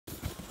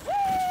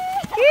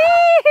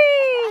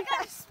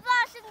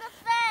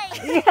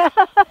Yeah.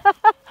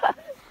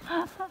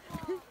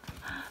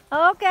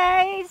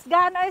 Okay, it's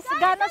Gano's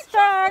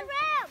turn.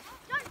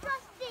 Don't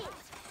trust it.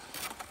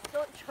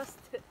 Don't trust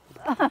it.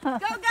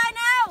 Go,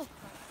 Gano!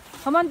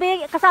 Come on,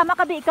 Big. Kasama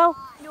ka, Big, ikaw.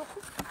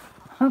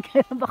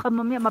 Okay, baka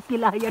mamaya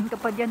mapilayan ka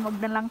pa dyan. Wag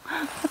na lang.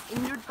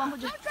 Injured pa ako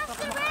dyan.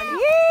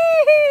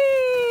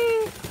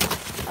 Yee!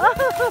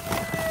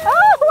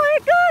 Oh my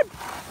God!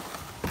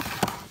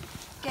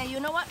 Okay, you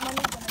know what?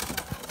 Mommy's gonna do.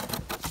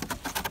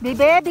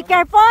 Baby, be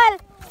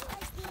careful!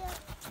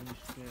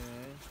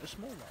 A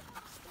small one.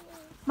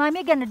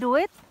 Mommy gonna do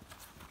it.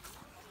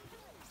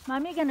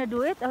 Mommy gonna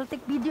do it. I'll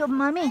take video of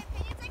Mommy.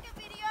 Can you take a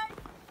video?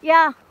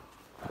 Yeah.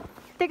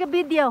 Take a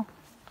video.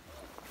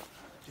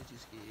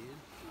 She's scared.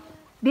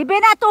 Bibi,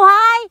 not too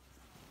high.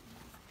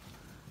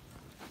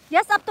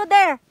 Just up to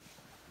there.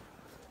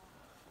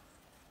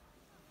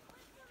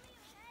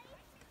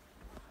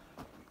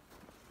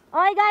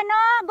 Oy,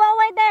 Gano, go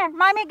away there.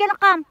 Mommy gonna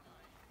come.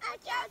 I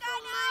can't go,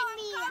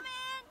 mommy.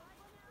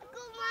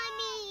 Go,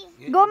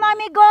 mommy. Go,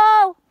 Mommy,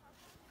 go.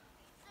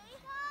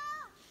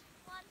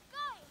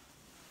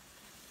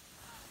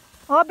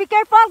 Oh, be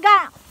careful,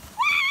 Ga.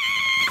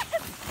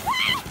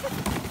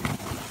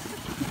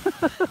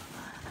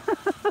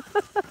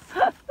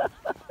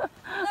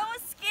 That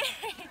was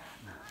scary.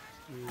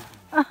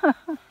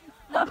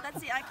 No,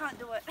 that's it. I can't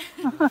do it.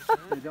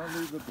 Hey, don't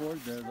leave the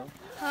board there, though.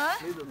 Huh?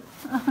 Leave the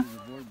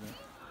board there.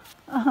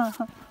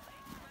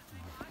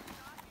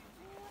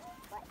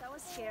 That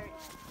was scary.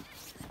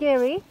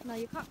 Scary? No,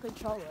 you can't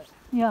control it.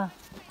 Yeah.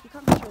 You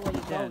can't control where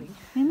you're Yeah. going.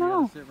 I You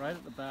know. gotta sit right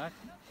at the back,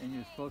 and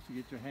you're supposed to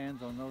get your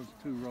hands on those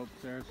two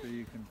ropes there so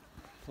you can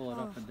pull it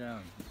up and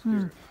down. And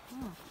steer it.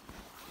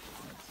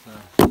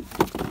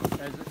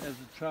 That's, as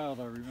a child,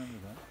 I remember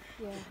that.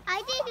 I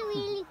did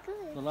really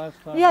good. The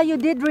last time. Yeah, you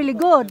did really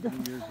good.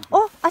 7 years ago.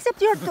 Oh, except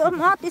your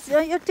mouth is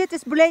your teeth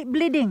is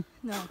bleeding.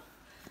 No.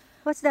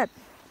 What's that?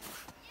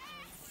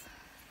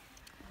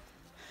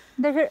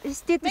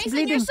 His teeth is Mason,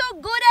 bleeding. you're so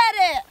good at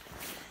it.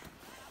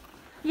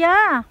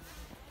 Yeah.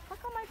 How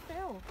come I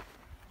fail?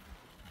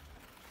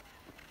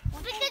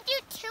 Because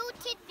you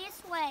tilted this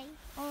way.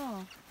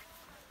 Oh.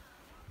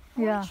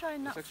 Yeah. Try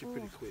not It's actually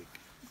pretty quick.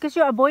 Because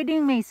you're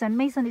avoiding Mason.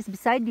 Mason is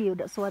beside you.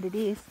 That's what it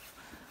is.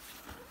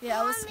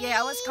 Yeah, I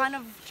was kind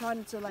of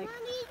trying to like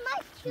Mommy, my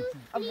tooth.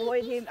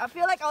 avoid him. I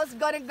feel like I was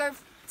gonna go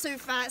too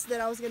fast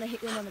that I was gonna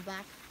hit him on the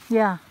back.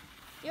 Yeah.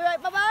 You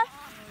right, Baba?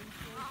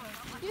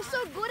 You're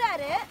so good at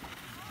it.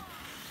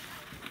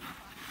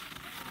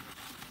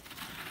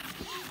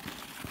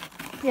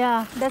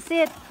 Yeah, that's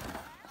it.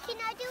 Can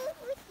I do it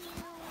with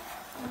you?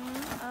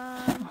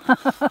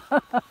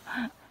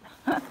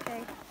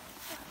 Okay.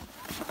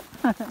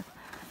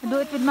 Do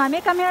it with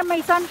Mommy. Come here,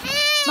 Mason.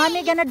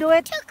 Mommy gonna do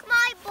it. Took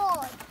my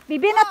board.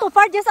 Bibi, not too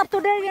far. Just up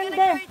to there. We're You're gonna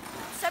there. go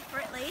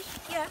separately.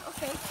 Yeah,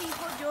 okay. See,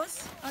 hold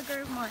yours. I'll go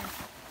with mine.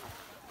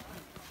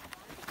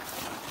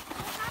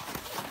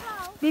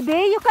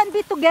 Bibi, you can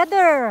be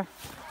together.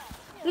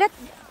 Let.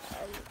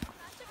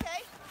 That's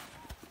okay.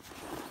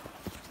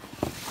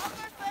 I'll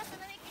go first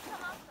and then he can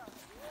come after.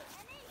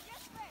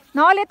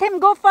 No, let him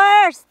go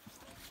first.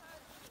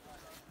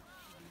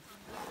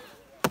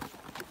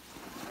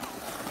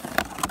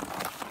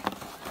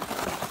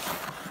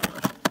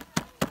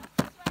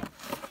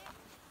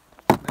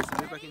 Mason,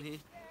 get back in here.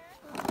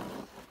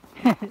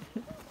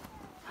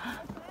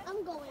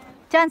 I'm going.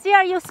 Chansey,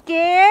 are you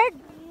scared?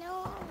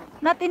 No,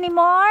 Not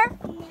anymore?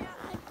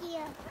 not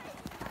here.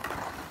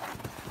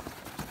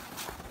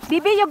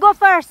 Bibi, you go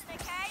first.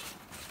 Okay?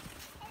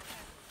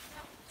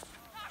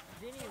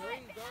 We'll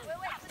wait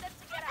for them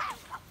to get out.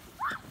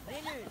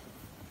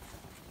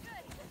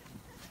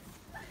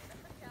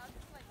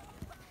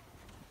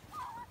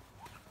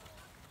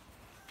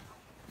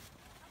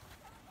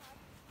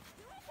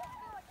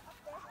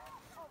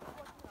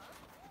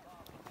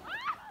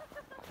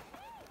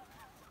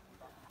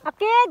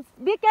 Kids,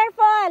 be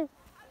careful.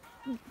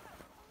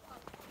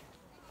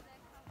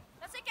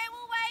 That's okay,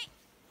 we'll wait.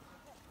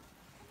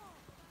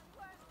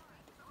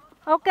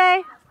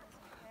 Okay.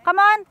 Come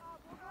on.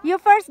 You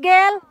first,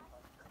 Gail.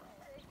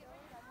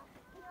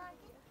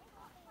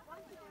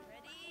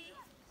 Ready?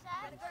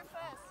 Gotta go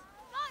first.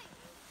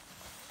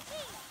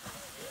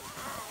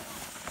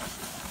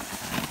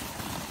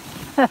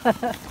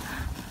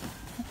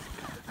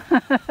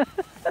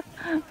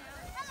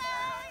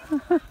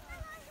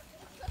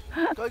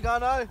 Go,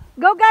 Gano.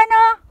 Go,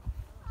 Gano.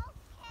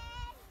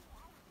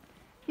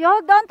 You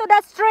hold on to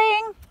that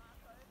string.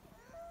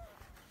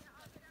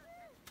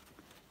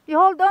 You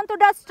hold on to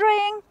that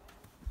string.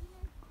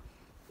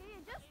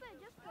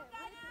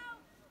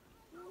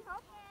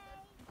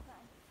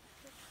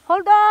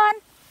 Hold on.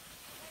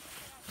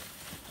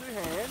 2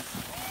 hands.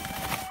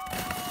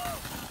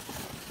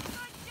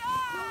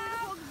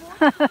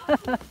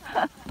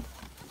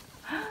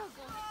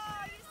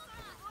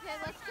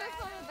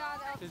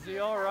 Is he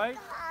all right?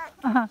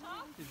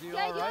 Is he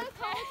all right?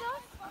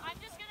 I'm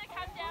just gonna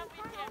come down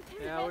with him.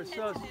 Yeah, we're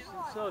so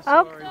Oh.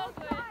 sorry. I'm so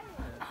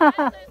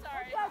sorry.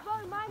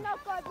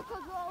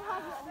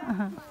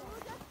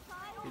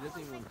 He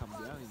doesn't even come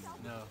down.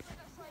 No.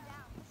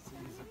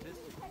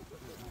 egotistic.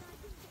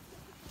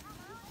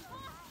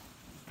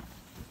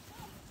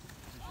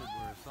 They should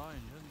wear a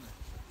sign, shouldn't they?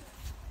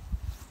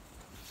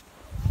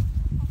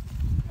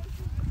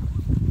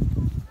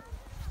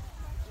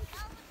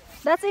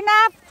 That's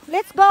enough.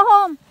 Let's go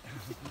home.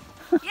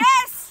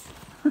 Yes!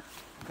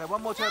 Okay,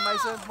 one more turn,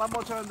 Mason. One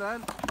more turn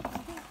then.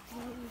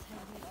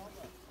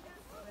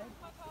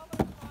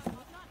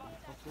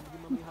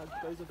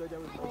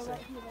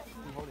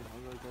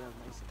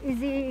 Is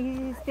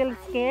he still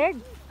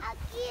scared? I'm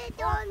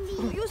scared on me.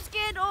 You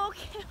scared?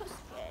 Okay, I'm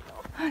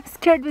scared.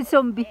 Scared with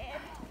zombie.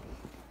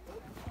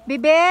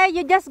 Baby,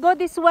 you just go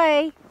this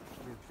way. You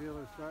can feel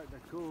her starting to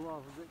cool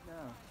off a bit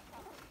now.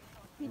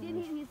 He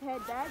didn't hit his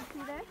head, Dad.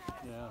 See that?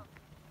 Yeah.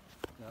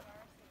 Yeah.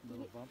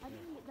 Little bump there.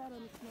 Hit that on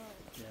his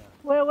nose.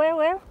 Yeah.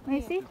 Where?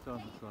 Macy? Just on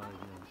the side,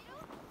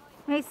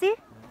 yeah. Macy?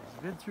 He's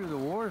been through the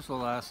wars the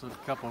last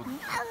couple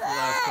weeks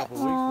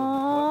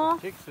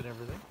with ticks and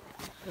everything.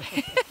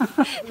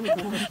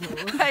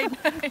 I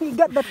know. He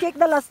got the tick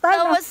the last time.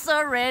 That huh? was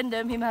so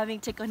random, him having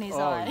tick on his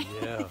eye.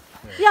 Yeah.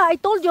 Yeah, I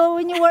told you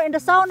when you were in the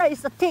sauna,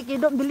 it's a tick. You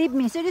don't believe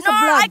me. So it is No, a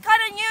blood. I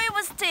kind of knew it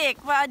was tick,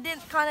 but I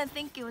didn't kind of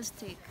think it was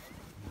tick.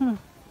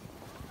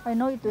 I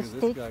know it was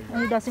This tick. guy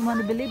And he doesn't want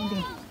to believe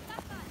me.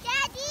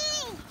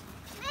 Daddy!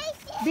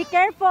 Mason! Be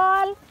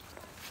careful.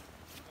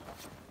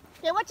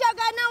 Okay, watch out,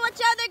 guys. Now watch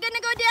out. They're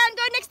gonna go down.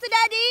 Go next to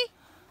Daddy.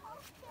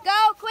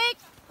 Go, quick.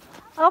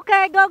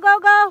 Okay, go.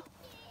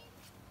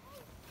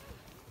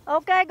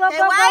 Okay, go, Okay,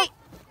 go, wait.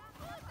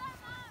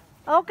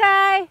 go.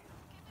 Okay.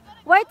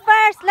 Wait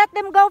first. Let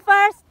them go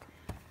first.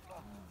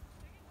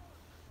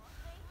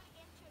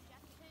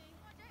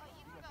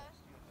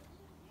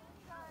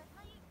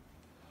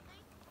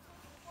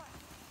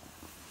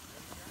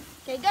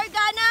 Okay, go,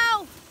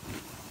 now.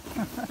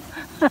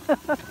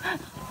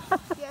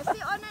 Yeah,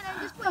 sit on it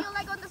and just put your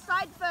leg on the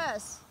side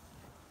first.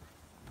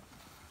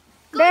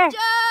 Good There.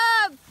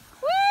 job.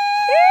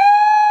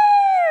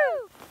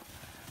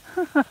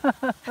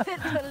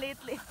 Ito lit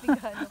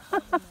bigano.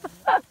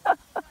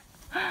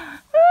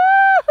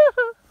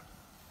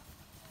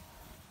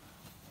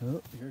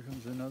 Oh, here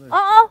comes another.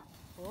 Uh-oh.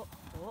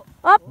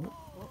 Up.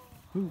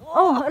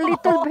 Oh, a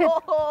little bit.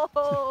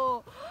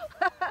 Oh.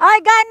 Ay,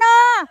 Gana!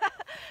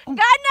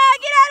 Gana,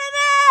 get out of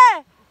there!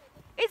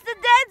 It's the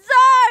dead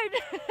zone!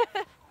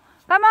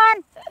 Come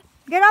on.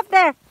 Get up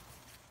there.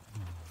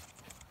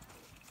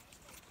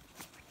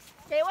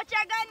 Okay, watch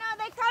out, Gana,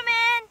 they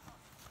coming!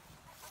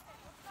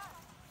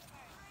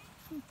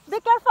 Be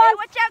careful. Okay,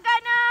 watch out,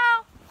 Gana!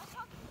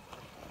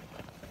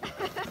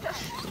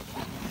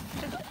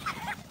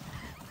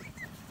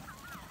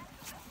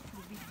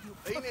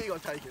 He nearly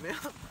got taken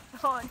out.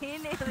 Oh, he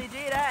nearly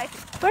did, eh?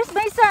 Where's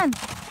Mason?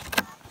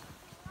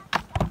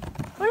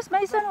 Where's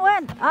Mason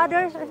went? Ah,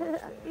 there is.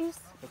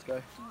 Let's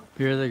go.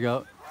 Here they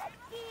go.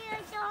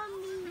 Scared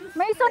on me.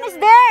 Mason is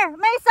there.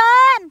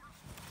 Mason!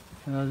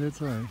 Oh,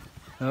 that's all right.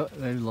 Oh,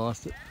 they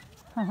lost it.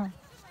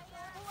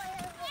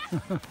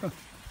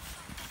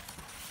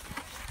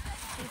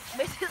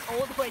 This is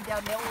all the way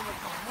down there all the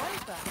time. What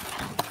is that?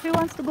 He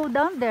wants to go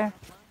down there.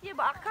 Yeah,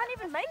 but I can't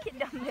even make it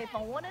down there if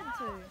I wanted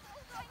to.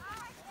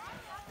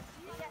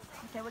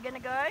 Okay, we're gonna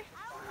go.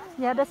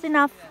 Yeah, that's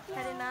enough.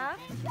 Had enough.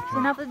 That's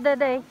enough for the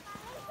day.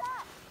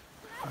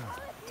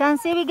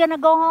 Chansey, we gonna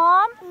go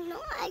home? No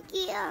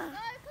idea.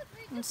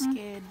 I'm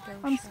scared.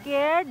 I'm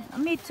scared.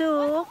 Me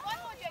too.